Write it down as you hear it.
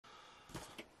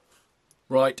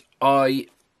Right, I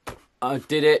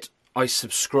did it. I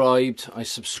subscribed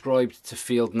to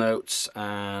Field Notes,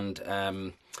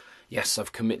 and yes,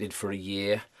 I've committed for a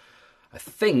year. I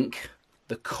think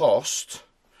the cost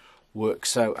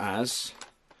works out as,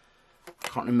 I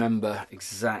can't remember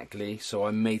exactly, so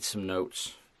I made some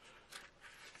notes.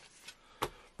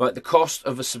 But the cost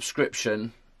of a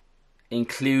subscription,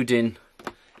 including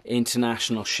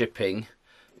international shipping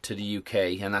to the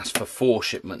UK, and that's for 4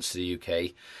 shipments to the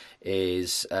UK,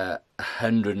 is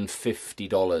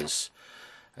 $150.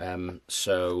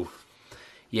 So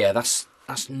yeah, that's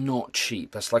not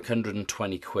cheap. That's like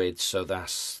 120 quid, so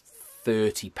that's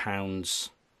 £30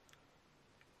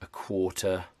 a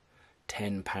quarter,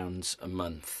 £10 a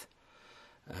month.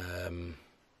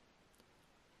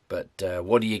 But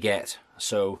what do you get?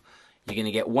 So you're going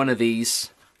to get one of these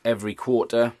every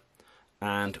quarter.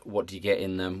 And what do you get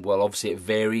in them? Well, obviously it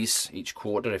varies each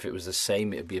quarter. If it was the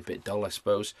same, it would be a bit dull, I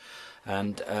suppose.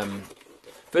 And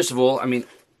first of all, I mean,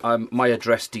 my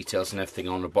address details and everything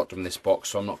are on the bottom of this box,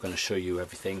 so I'm not going to show you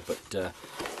everything. But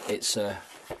it's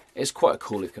quite a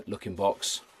cool looking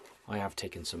box. I have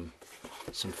taken some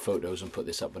photos and put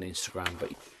this up on Instagram.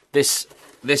 But this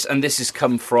has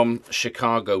come from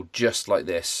Chicago, just like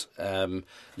this.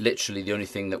 Literally the only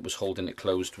thing that was holding it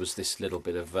closed was this little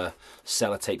bit of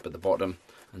sellotape at the bottom,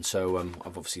 and so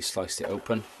I've obviously sliced it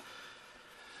open.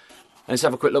 And let's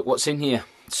have a quick look what's in here.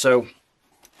 So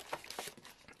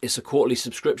it's a quarterly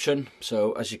subscription,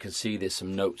 so as you can see there's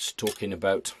some notes talking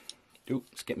about,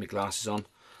 let's get my glasses on.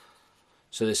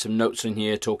 So there's some notes in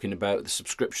here talking about the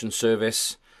subscription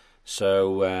service.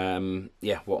 So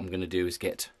yeah, what I'm going to do is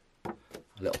get a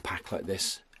little pack like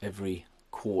this every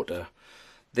quarter.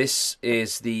 This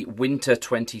is the Winter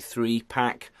 23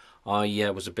 pack. I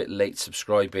was a bit late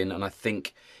subscribing, and I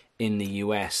think in the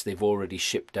US they've already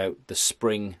shipped out the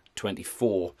Spring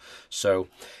 24. So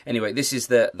anyway, this is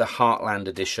the HeartLand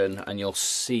edition, and you'll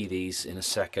see these in a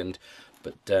second.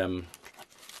 But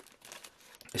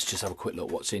let's just have a quick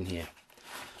look what's in here.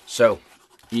 So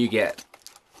you get,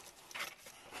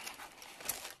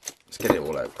 let's get it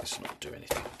all out. Let's not do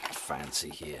anything fancy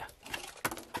here.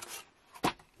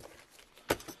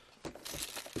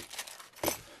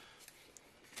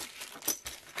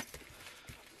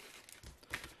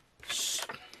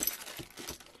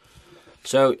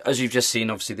 So as you've just seen,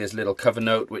 obviously there's a little cover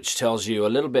note which tells you a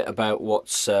little bit about what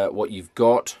you've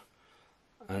got,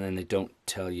 and then they don't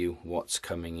tell you what's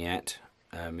coming yet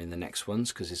in the next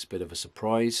ones, because it's a bit of a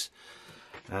surprise.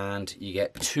 And you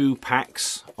get 2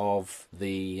 packs of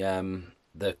the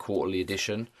quarterly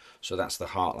edition, so that's the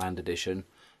HeartLand edition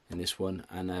in this one.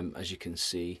 And as you can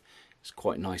see, it's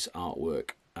quite nice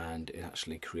artwork, and it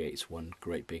actually creates one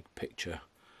great big picture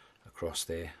across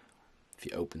there. If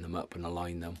you open them up and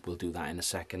align them, we'll do that in a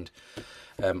second.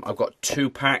 I've got 2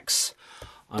 packs.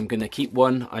 I'm going to keep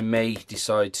one. I may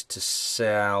decide to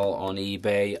sell on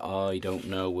eBay. I don't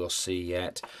know. We'll see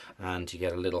yet. And you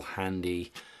get a little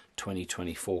handy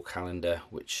 2024 calendar,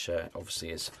 which obviously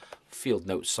is field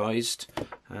note sized.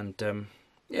 And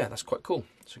yeah, that's quite cool.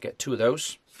 So get 2 of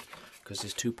those because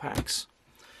there's 2 packs.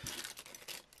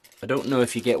 I don't know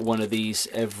if you get one of these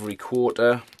every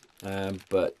quarter,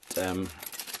 but let's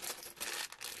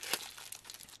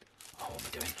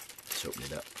open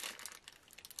it up.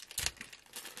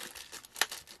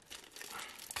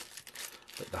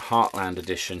 But the HeartLand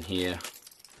edition here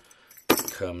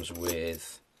comes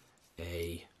with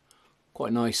a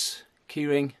quite nice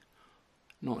keyring.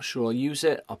 Not sure I'll use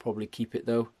it. I'll probably keep it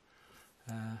though.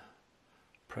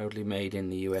 Proudly made in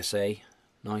the USA.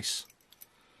 Nice.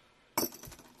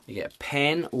 You get a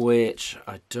pen, which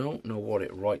I don't know what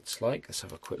it writes like. Let's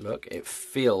have a quick look. It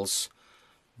feels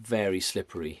very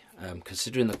slippery,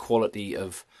 considering the quality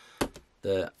of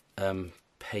the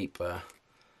paper.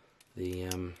 The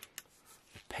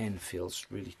pen feels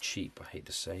really cheap, I hate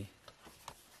to say.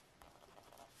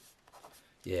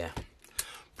 Yeah,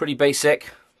 pretty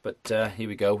basic, but here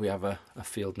we go. We have a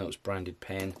Field Notes branded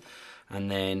pen,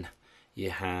 and then you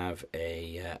have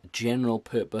a general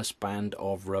purpose band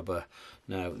of rubber.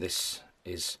 Now this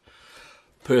is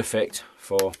perfect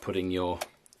for putting your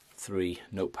 3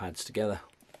 notepads together.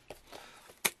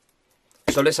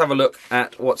 So let's have a look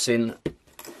at what's in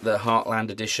the HeartLand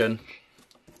edition.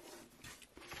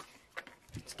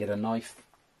 Let's get a knife.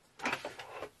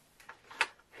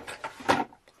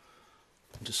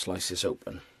 Just slice this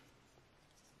open.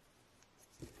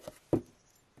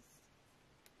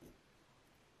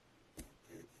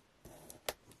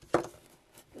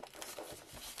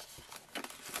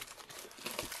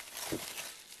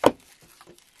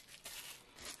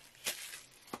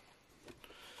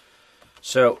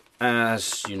 So,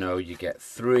 as you know, you get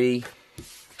 3.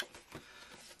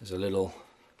 There's a little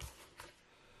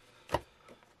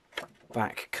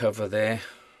back cover there,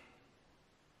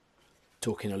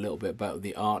 talking a little bit about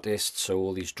the artist. So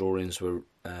all these drawings were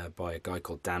by a guy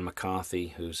called Dan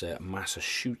McCarthy, who's a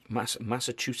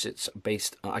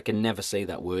Massachusetts-based, I can never say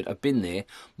that word, I've been there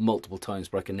multiple times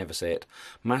but I can never say it,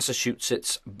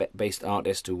 Massachusetts-based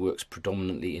artist who works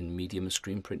predominantly in medium and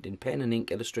screen printing, pen and ink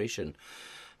illustration,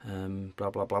 blah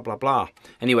blah blah blah blah.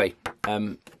 Anyway,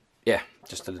 yeah,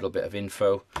 just a little bit of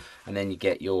info, and then you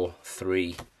get your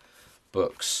 3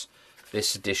 books.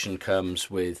 This edition comes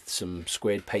with some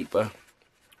squared paper,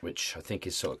 which I think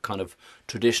is sort of kind of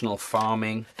traditional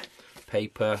farming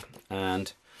paper,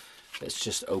 and let's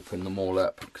just open them all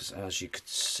up, because as you could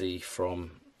see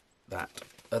from that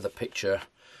other picture,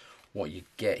 what you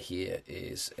get here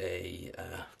is a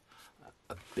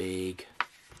big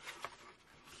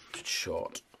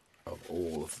shot of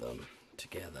all of them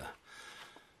together.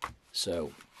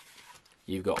 So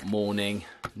you've got morning,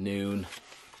 noon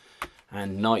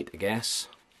and night, I guess.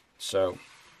 So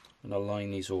I'm going to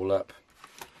line these all up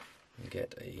and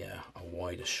get a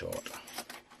wider shot.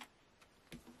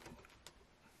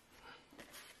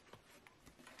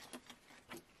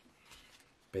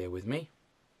 Bear with me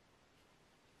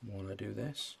while I do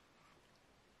this.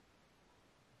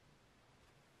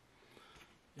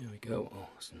 There we go. Oh,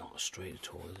 it's not straight at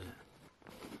all, is it?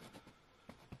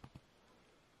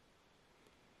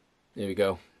 There we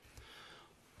go.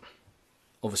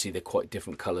 Obviously they're quite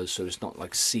different colours, so it's not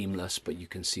like seamless, but you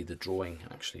can see the drawing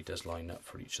actually does line up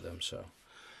for each of them. So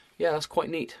yeah, that's quite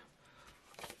neat.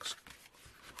 It's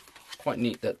quite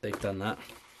neat that they've done that.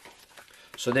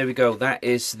 So there we go. That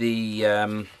is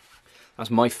the that's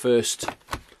my first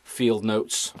Field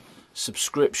Notes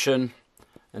subscription,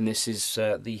 and this is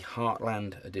the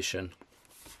HeartLand edition.